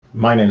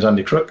My name's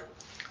Andy Crook,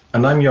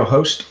 and I'm your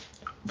host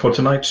for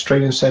tonight's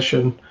training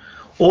session,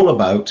 all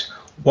about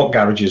what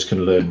garages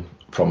can learn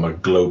from a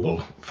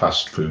global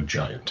fast food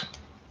giant.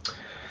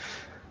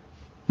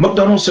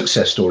 McDonald's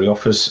success story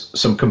offers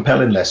some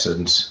compelling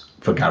lessons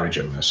for garage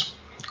owners.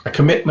 A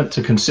commitment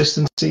to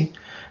consistency,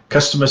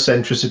 customer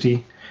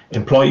centricity,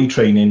 employee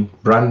training,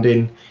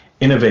 branding,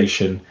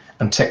 innovation,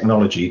 and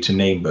technology, to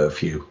name but a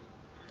few.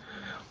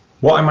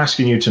 What I'm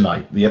asking you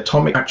tonight, the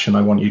atomic action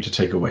I want you to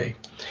take away,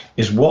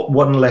 is what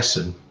one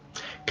lesson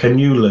can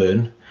you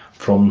learn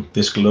from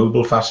this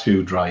global fast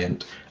food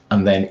giant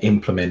and then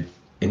implement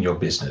in your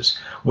business?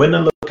 We're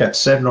going to look at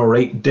 7 or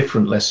 8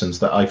 different lessons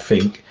that I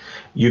think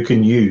you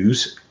can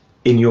use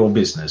in your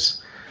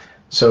business.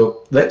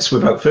 So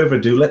without further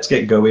ado, let's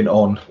get going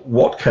on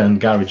what can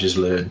garages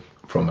learn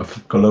from a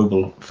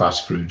global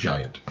fast food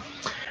giant.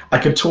 I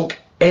could talk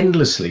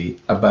endlessly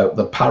about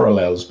the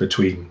parallels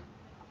between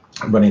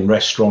running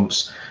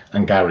restaurants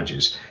and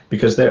garages,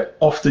 because they're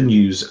often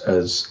used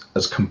as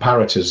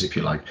comparators, if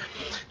you like,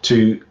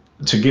 to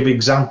give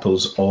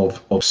examples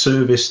of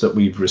service that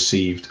we've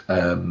received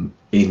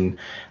in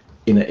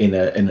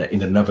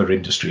another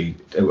industry,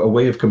 a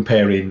way of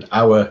comparing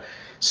our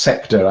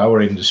sector,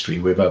 our industry,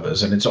 with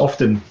others. And it's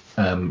often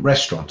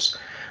restaurants,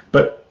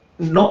 but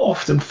not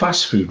often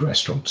fast food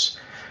restaurants.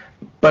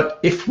 But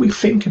if we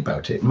think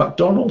about it,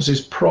 McDonald's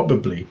is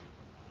probably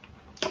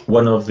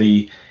one of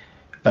the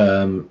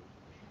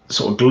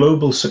sort of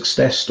global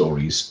success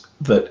stories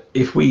that,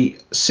 if we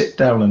sit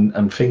down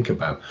and think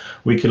about,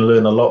 we can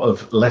learn a lot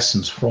of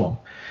lessons from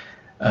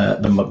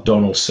the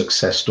McDonald's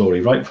success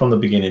story, right from the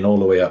beginning all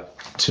the way up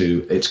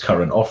to its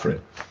current offering.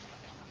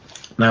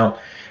 Now,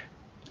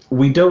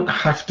 we don't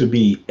have to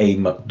be a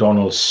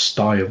McDonald's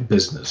style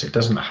business. It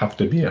doesn't have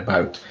to be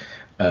about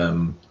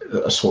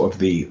a sort of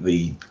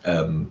the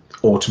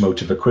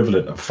automotive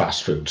equivalent of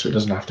fast food. So it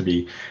doesn't have to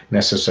be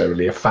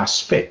necessarily a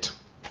fast fit.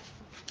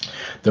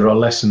 There are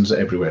lessons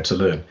everywhere to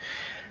learn.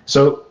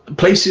 So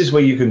places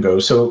where you can go.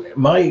 So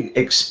my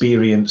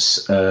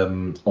experience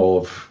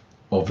of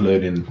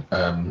learning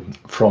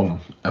from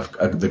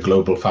the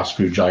global fast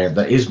food giant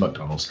that is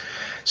McDonald's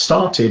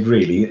started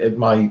really at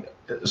my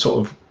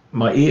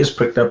ears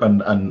pricked up,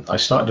 and I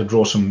started to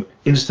draw some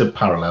instant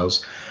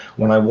parallels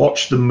when I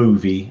watched the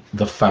movie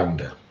The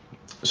Founder.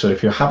 So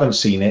if you haven't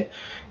seen it,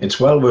 it's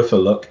well worth a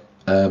look.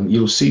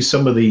 You'll see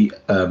some of the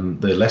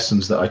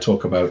lessons that I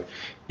talk about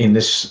in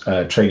this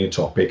training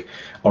topic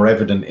are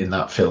evident in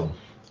that film.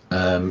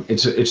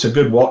 It's a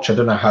good watch. I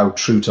don't know how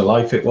true to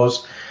life it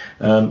was,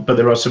 but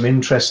there are some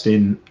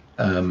interesting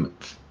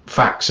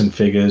facts and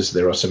figures.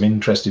 There are some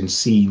interesting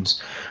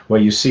scenes where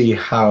you see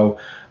how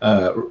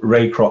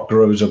Ray Kroc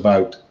grows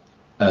about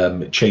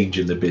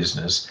changing the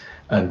business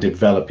and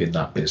developing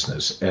that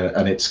business,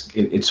 and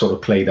it's sort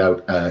of played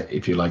out,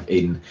 if you like,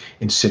 in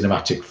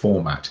cinematic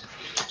format.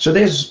 So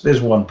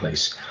there's one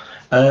place.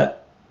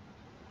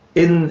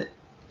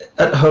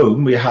 At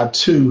home, we had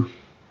 2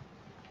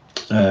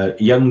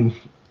 young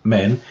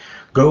men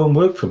go and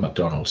work for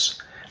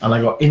McDonald's, and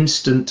I got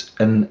instant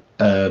and,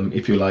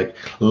 if you like,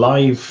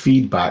 live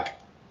feedback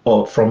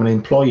from an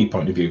employee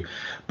point of view,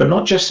 but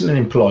not just in an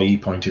employee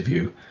point of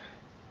view.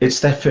 It's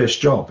their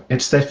first job.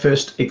 It's their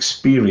first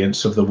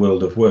experience of the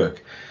world of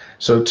work.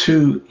 So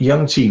 2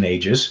 young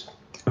teenagers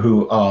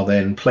who are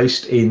then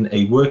placed in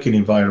a working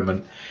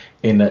environment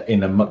in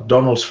a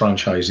McDonald's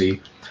franchisee,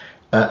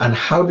 and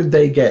how did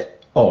they get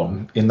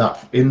on in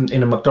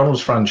a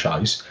McDonald's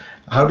franchise?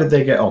 How did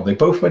they get on? They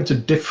both went to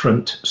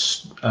different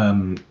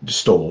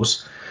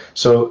stores.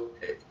 So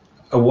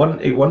I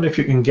wonder if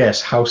you can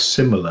guess how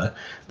similar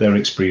their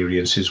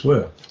experiences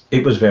were.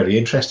 It was very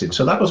interesting.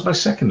 So that was my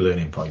second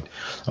learning point,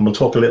 and we'll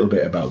talk a little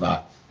bit about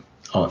that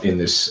in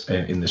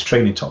this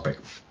training topic.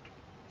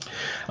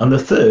 And the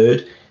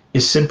third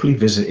is simply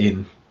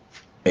visiting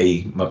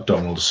a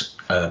McDonald's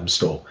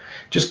store.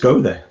 Just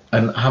go there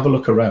and have a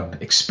look around,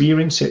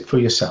 experience it for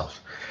yourself.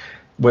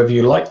 Whether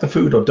you like the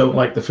food or don't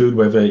like the food,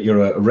 whether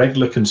you're a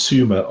regular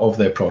consumer of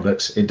their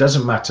products, it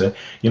doesn't matter.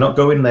 You're not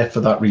going there for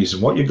that reason.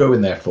 What you're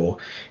going there for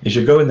is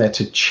you're going there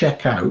to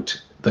check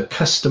out the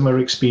customer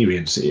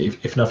experience,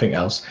 if nothing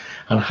else,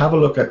 and have a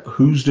look at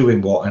who's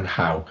doing what and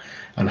how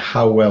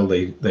well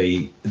they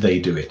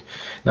do it.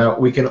 Now,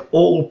 we can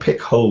all pick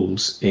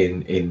holes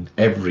in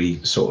every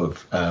sort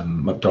of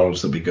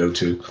McDonald's that we go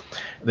to.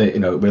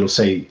 We'll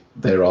say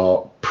there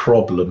are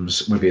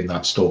problems within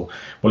that store.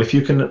 Well, if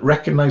you can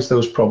recognize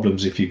those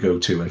problems, if you go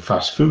to a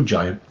fast food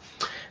giant,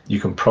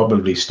 you can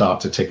probably start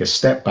to take a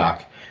step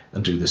back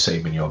and do the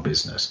same in your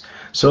business.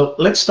 So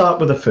let's start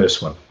with the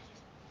first one.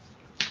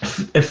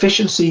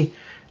 Efficiency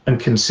and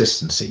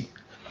consistency.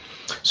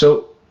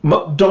 So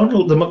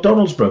the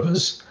McDonald's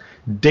brothers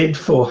did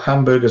for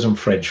hamburgers and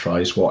French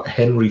fries what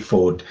Henry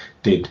Ford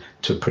did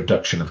to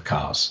production of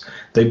cars.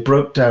 They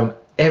broke down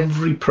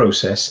every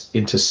process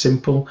into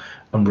simple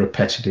and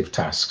repetitive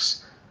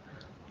tasks.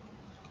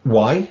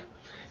 Why?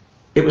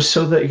 It was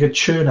so that you could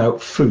churn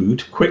out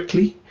food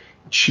quickly,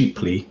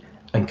 cheaply,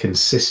 and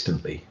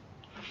consistently.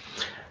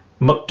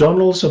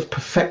 McDonald's have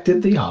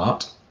perfected the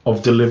art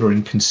of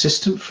delivering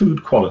consistent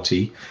food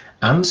quality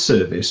and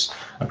service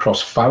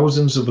across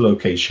thousands of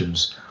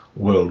locations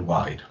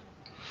worldwide.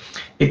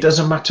 It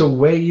doesn't matter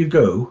where you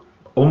go,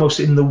 almost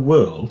in the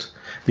world,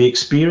 the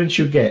experience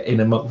you get in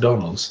a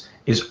McDonald's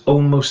is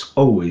almost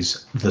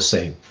always the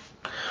same.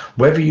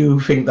 Whether you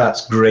think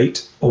that's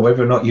great or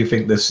whether or not you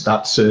think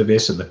that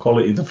service and the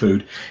quality of the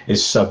food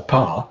is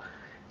subpar,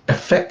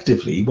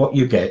 effectively what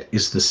you get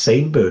is the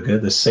same burger,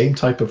 the same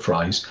type of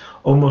fries,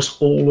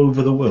 almost all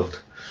over the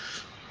world.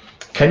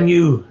 Can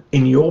you,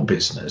 in your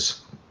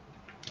business,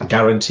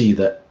 guarantee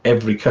that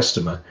every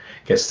customer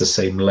gets the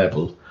same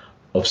level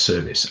of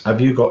service? Have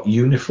you got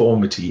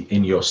uniformity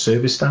in your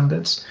service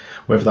standards,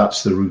 whether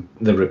that's the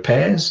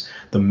repairs,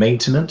 the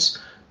maintenance,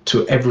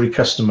 to every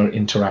customer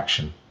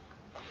interaction?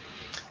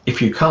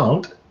 If you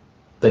can't,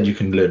 then you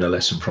can learn a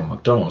lesson from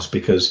McDonald's,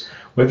 because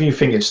whether you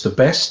think it's the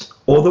best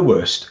or the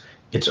worst,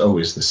 it's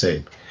always the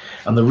same.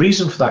 And the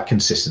reason for that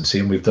consistency,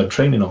 and we've done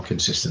training on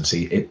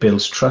consistency, it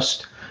builds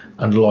trust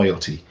and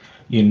loyalty.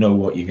 You know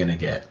what you're going to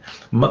get.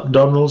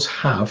 McDonald's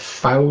have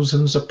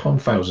thousands upon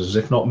thousands,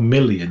 if not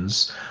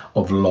millions,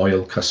 of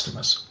loyal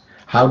customers.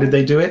 How did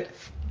they do it?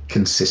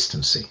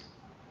 Consistency.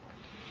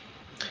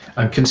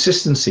 And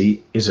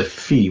consistency is a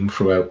theme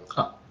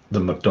throughout the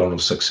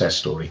McDonald's success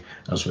story,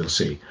 as we'll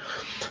see.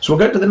 So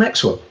we'll go to the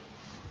next one.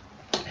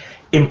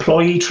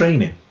 Employee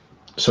training.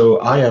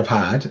 So I have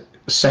had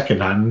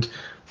secondhand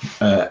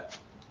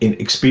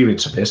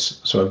experience of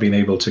this. So I've been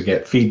able to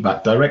get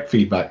feedback, direct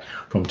feedback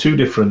from two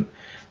different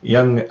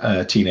young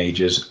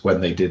teenagers when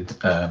they did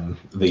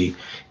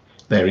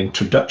their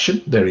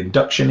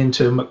induction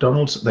into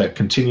McDonald's, their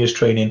continuous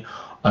training,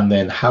 and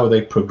then how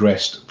they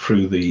progressed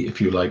through the,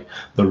 if you like,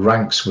 the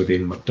ranks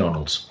within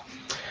McDonald's.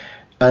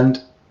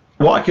 And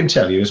what I can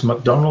tell you is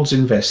McDonald's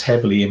invests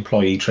heavily in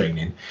employee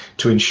training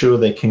to ensure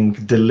they can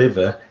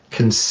deliver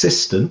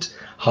consistent,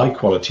 high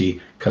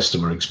quality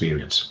customer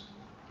experience.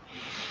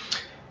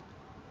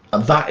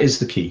 And that is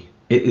the key.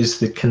 It is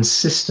the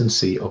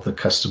consistency of the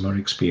customer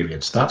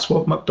experience. That's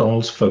what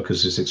McDonald's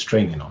focuses its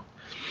training on.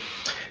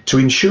 To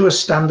ensure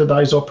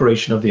standardized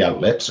operation of the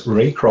outlets,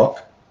 Ray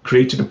Kroc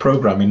created a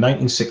program in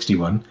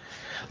 1961,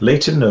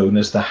 later known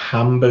as the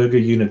Hamburger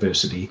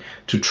University,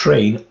 to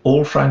train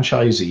all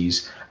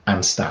franchisees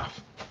and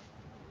staff.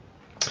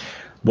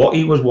 What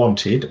he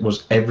wanted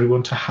was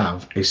everyone to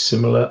have a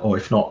similar, or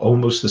if not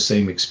almost the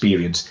same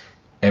experience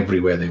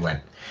everywhere they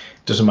went.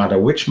 Doesn't matter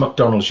which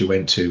McDonald's you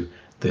went to,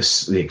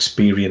 the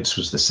experience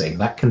was the same.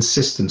 That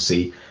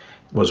consistency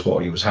was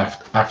what he was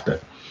after.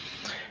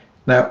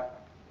 Now,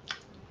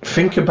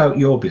 think about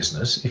your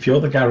business. If you're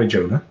the garage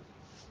owner,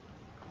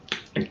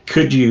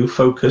 could you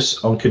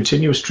focus on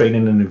continuous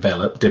training and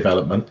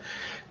development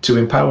to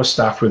empower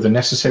staff with the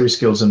necessary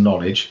skills and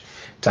knowledge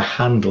to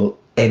handle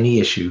any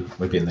issue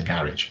within the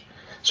garage?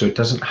 So it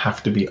doesn't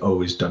have to be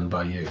always done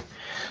by you.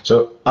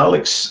 So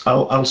I'll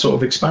sort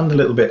of expand a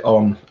little bit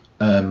on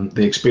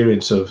the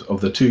experience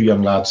of the two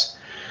young lads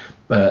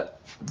that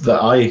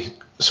I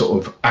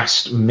sort of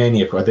asked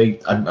many.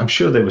 I'm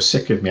sure they were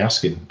sick of me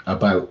asking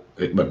about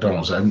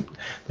McDonald's.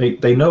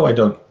 They know I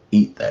don't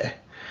eat there.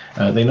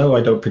 They know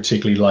I don't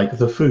particularly like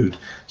the food.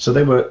 So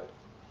they were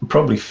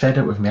probably fed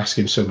up with me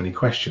asking so many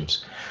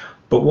questions.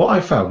 But what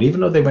I found, even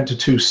though they went to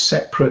two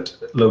separate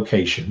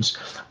locations,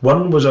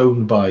 one was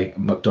owned by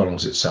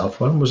McDonald's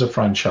itself, one was a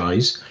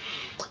franchise,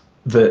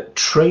 the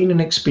training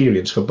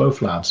experience for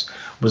both lads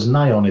was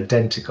nigh on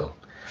identical.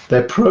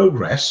 Their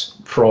progress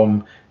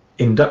from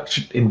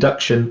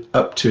induction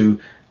up to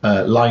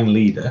line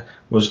leader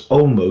was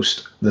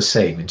almost the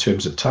same in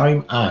terms of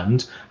time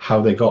and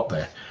how they got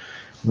there.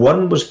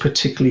 One was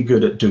particularly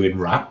good at doing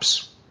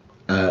wraps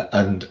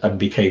and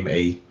became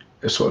a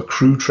sort of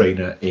crew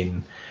trainer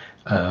in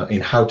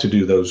how to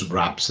do those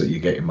wraps that you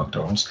get in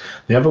McDonald's.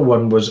 The other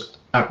one was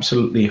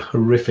absolutely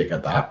horrific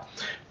at that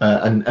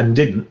and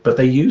didn't, but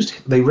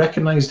they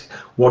recognized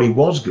what he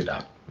was good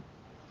at,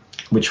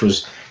 which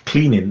was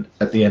cleaning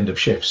at the end of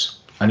shifts.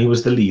 And he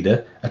was the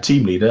leader, a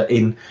team leader,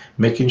 in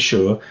making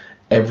sure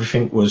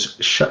everything was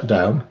shut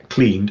down,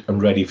 cleaned, and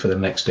ready for the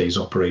next day's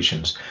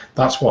operations.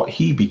 That's what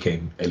he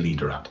became a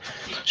leader at.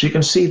 So you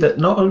can see that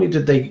not only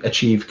did they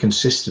achieve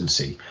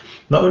consistency,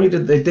 not only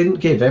they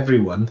didn't give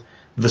everyone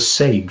the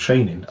same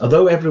training,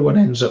 although everyone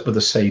ends up with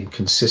the same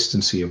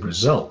consistency of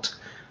result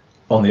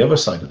on the other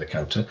side of the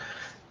counter,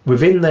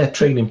 within their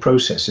training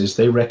processes,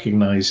 they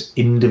recognize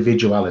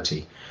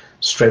individuality,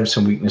 strengths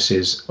and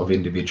weaknesses of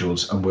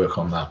individuals, and work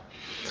on that.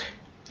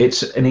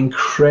 It's an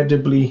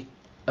incredibly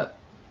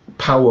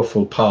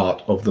powerful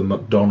part of the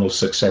McDonald's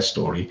success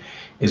story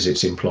is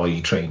its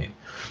employee training.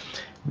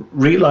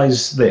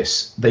 Realize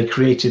this, they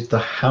created the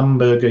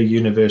Hamburger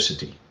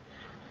University.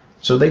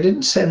 So they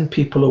didn't send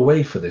people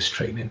away for this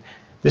training.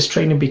 This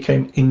training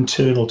became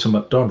internal to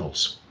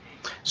McDonald's.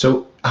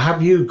 So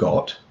have you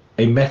got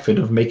a method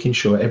of making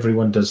sure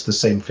everyone does the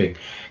same thing?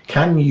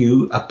 Can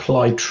you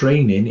apply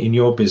training in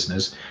your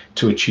business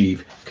to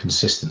achieve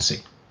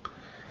consistency?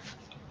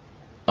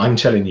 I'm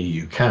telling you,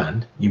 you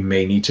can. You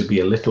may need to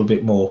be a little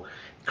bit more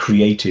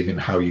creative in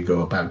how you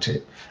go about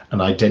it,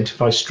 and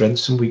identify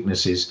strengths and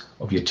weaknesses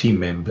of your team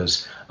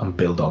members and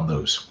build on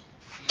those.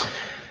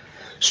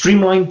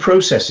 Streamlined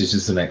processes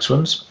is the next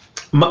one.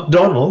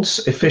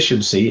 McDonald's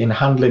efficiency in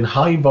handling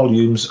high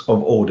volumes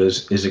of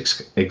orders is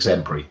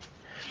exemplary.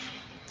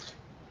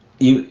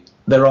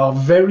 There are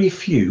very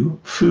few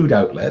food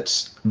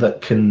outlets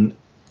that can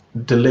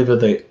deliver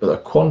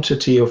the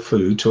quantity of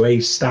food to a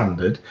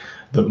standard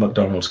that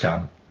McDonald's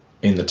can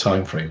in the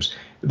time frames.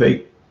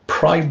 They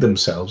pride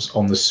themselves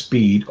on the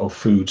speed of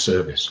food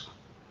service.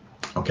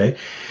 Okay,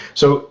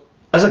 so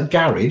as a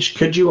garage,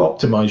 could you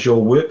optimize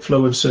your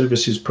workflow and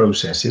services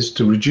processes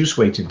to reduce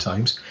waiting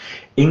times,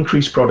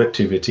 increase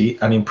productivity,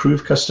 and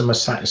improve customer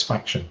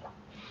satisfaction?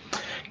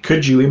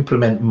 Could you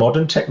implement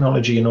modern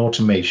technology and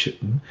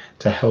automation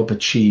to help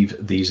achieve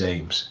these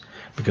aims?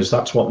 Because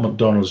that's what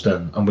McDonald's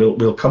done, and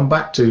we'll come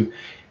back to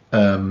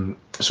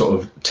sort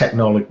of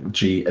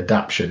technology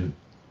adaptation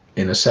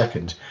in a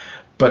second.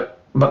 But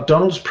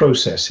McDonald's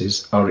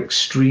processes are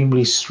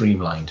extremely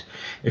streamlined.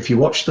 If you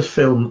watch the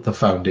film The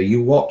Founder,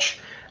 you watch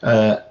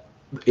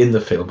in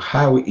the film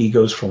how he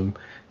goes from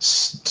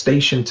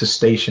station to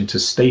station to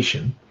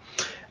station,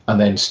 and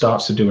then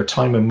starts to do a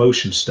time and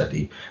motion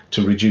study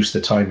to reduce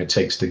the time it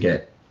takes to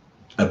get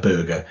a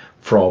burger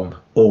from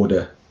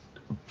order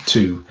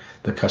to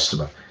the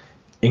customer.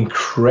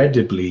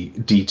 Incredibly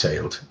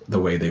detailed the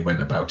way they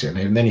went about it.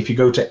 And then if you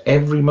go to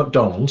every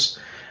McDonald's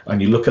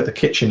and you look at the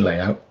kitchen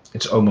layout,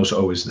 it's almost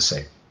always the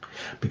same,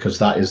 because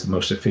that is the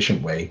most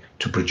efficient way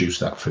to produce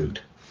that food.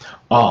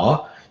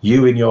 Are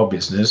you in your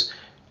business,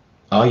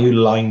 are you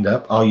lined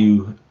up, are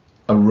you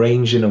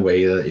arranged in a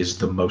way that is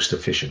the most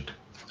efficient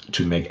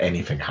to make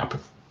anything happen?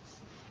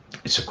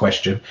 It's a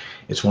question.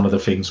 It's one of the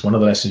things, one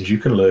of the lessons you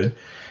can learn,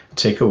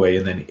 take away,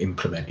 and then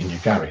implement in your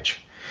garage.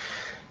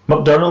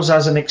 McDonald's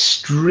has an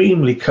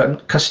extremely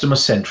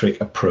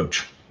customer-centric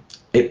approach.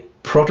 It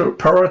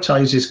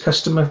prioritizes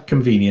customer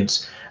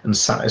convenience and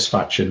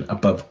satisfaction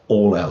above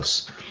all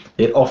else.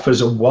 It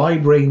offers a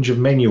wide range of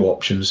menu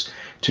options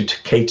to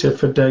cater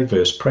for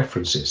diverse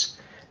preferences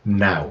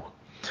now.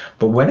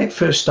 But when it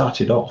first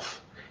started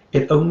off,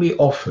 it only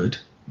offered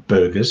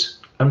burgers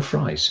and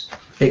fries.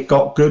 It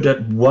got good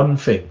at one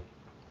thing.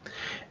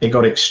 It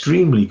got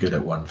extremely good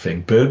at one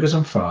thing, burgers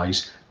and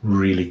fries,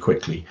 really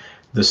quickly,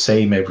 the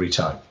same every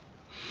time.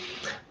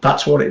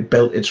 That's what it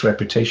built its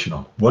reputation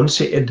on.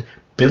 Once it had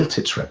built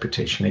its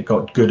reputation, it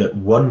got good at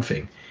one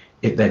thing.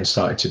 It then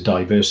started to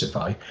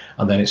diversify,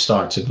 and then it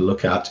started to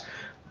look at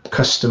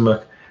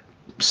customer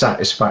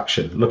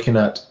satisfaction, looking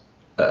at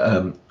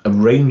a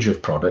range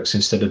of products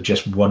instead of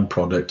just one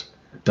product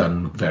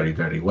done very,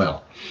 very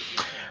well.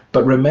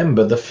 But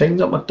remember, the thing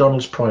that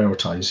McDonald's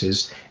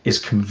prioritizes is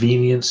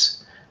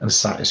convenience and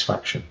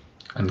satisfaction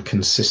and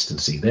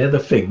consistency. They're the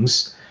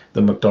things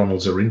that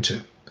McDonald's are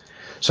into.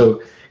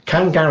 So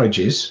can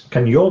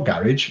your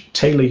garage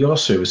tailor your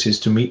services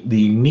to meet the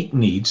unique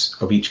needs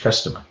of each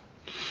customer,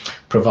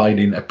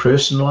 providing a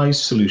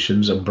personalized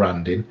solutions and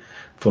branding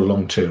for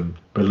long-term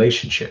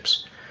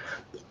relationships?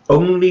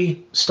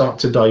 Only start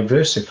to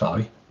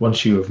diversify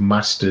once you have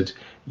mastered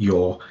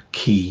your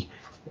key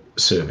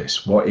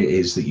service, what it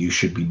is that you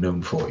should be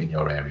known for in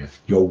your area,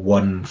 your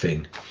one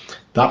thing.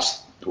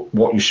 That's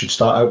what you should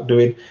start out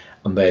doing,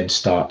 and then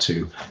start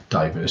to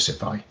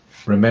diversify.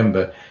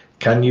 Remember,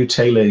 can you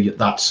tailor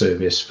that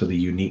service for the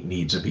unique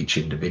needs of each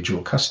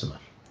individual customer?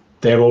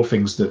 They're all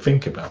things to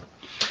think about.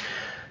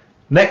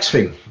 Next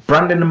thing,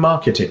 branding and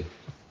marketing.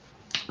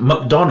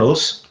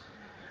 McDonald's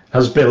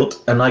has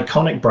built an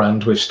iconic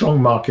brand with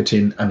strong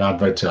marketing and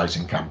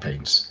advertising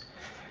campaigns.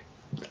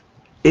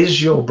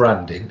 Is your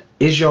branding,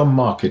 is your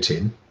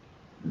marketing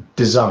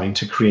designed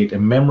to create a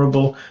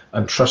memorable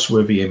and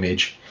trustworthy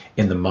image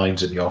in the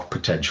minds of your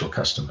potential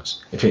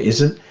customers? If it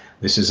isn't,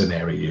 this is an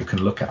area you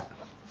can look at.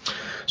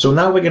 So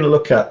now we're going to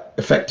look at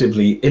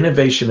effectively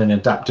innovation and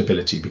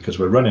adaptability, because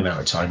we're running out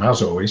of time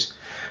as always.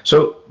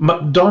 So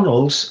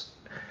McDonald's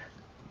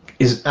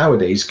is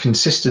nowadays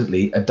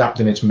consistently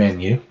adapting its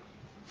menu,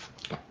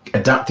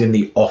 adapting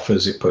the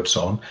offers it puts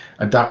on,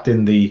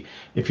 adapting the,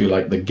 if you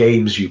like, the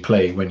games you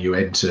play when you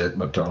enter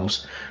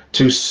McDonald's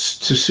to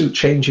suit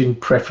changing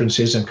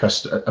preferences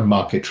and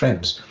market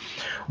trends.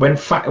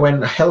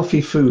 When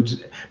healthy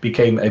food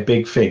became a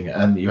big thing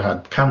and you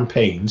had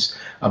campaigns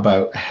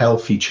about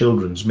healthy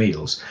children's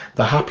meals,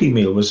 the Happy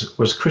Meal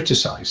was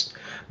criticized.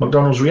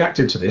 McDonald's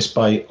reacted to this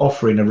by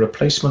offering a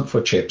replacement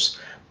for chips,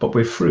 but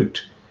with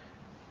fruit.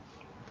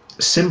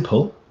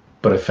 Simple,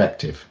 but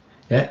effective.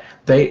 Yeah,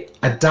 they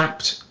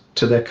adapt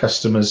to their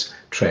customers'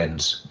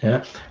 trends.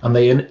 Yeah, and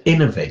they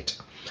innovate.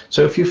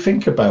 So if you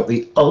think about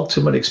the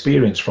ultimate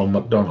experience from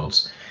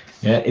McDonald's,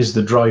 yeah, is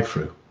the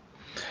drive-through.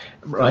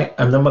 Right,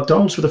 and the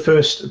McDonald's were the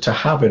first to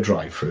have a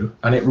drive-through,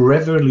 and it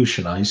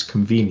revolutionized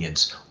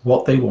convenience,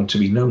 what they want to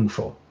be known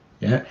for.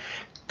 Yeah,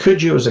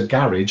 could you as a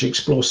garage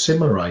explore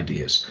similar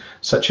ideas,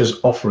 such as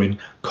offering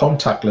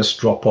contactless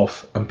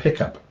drop-off and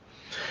pickup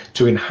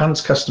to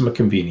enhance customer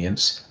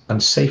convenience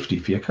and safety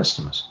for your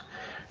customers?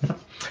 Yeah.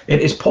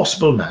 It is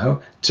possible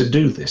now to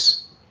do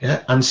this,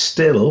 yeah, and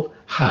still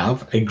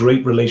have a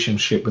great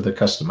relationship with the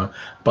customer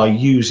by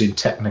using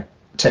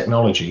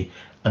technology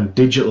and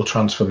digital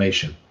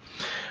transformation.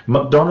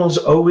 McDonald's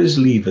always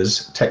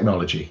levers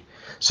technology,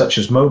 such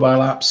as mobile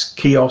apps,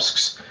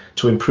 kiosks,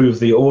 to improve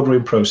the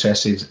ordering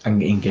processes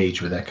and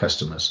engage with their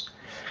customers.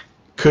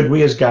 Could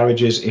we as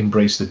garages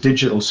embrace the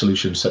digital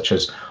solutions such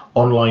as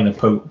online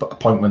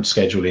appointment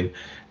scheduling,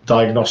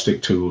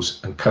 diagnostic tools,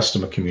 and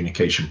customer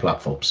communication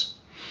platforms?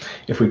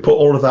 If we put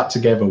all of that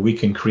together, we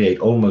can create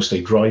almost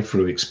a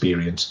drive-through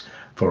experience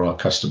for our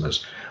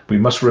customers. We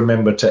must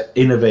remember to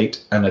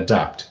innovate and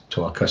adapt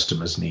to our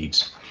customers'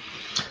 needs.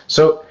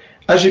 So,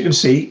 as you can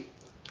see,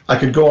 I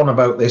could go on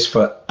about this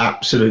for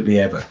absolutely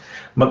ever.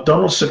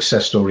 McDonald's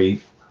success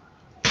story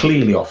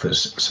clearly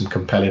offers some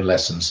compelling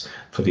lessons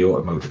for the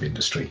automotive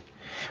industry.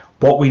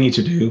 What we need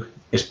to do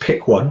is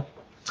pick one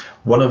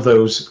of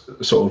those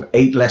sort of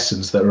 8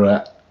 lessons that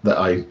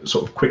I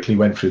sort of quickly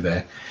went through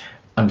there,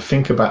 and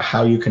think about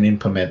how you can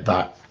implement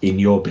that in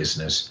your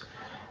business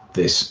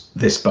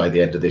this by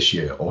the end of this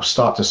year, or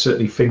start to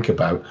certainly think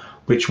about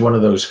which one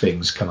of those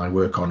things can I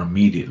work on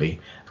immediately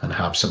and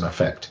have some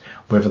effect,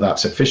 whether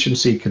that's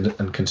efficiency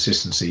and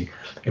consistency,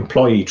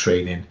 employee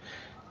training,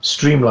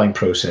 streamlined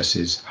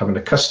processes, having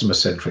a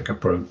customer-centric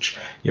approach,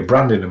 your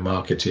branding and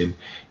marketing,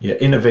 your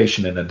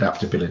innovation and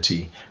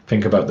adaptability.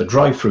 Think about the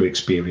drive-through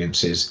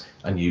experiences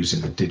and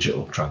using the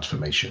digital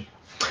transformation.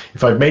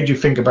 If I've made you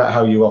think about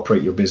how you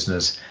operate your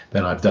business,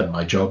 then I've done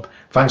my job.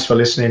 Thanks for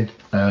listening.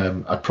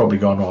 I've probably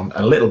gone on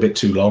a little bit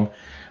too long,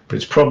 but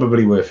it's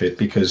probably worth it,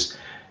 because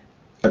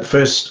at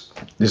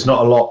first there's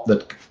not a lot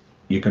that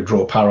you can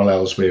draw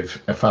parallels with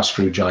a fast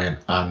food giant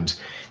and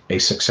a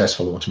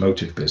successful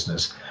automotive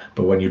business.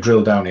 But when you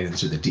drill down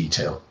into the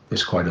detail,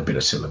 there's quite a bit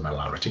of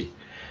similarity.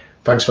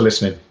 Thanks for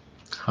listening.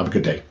 Have a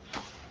good day.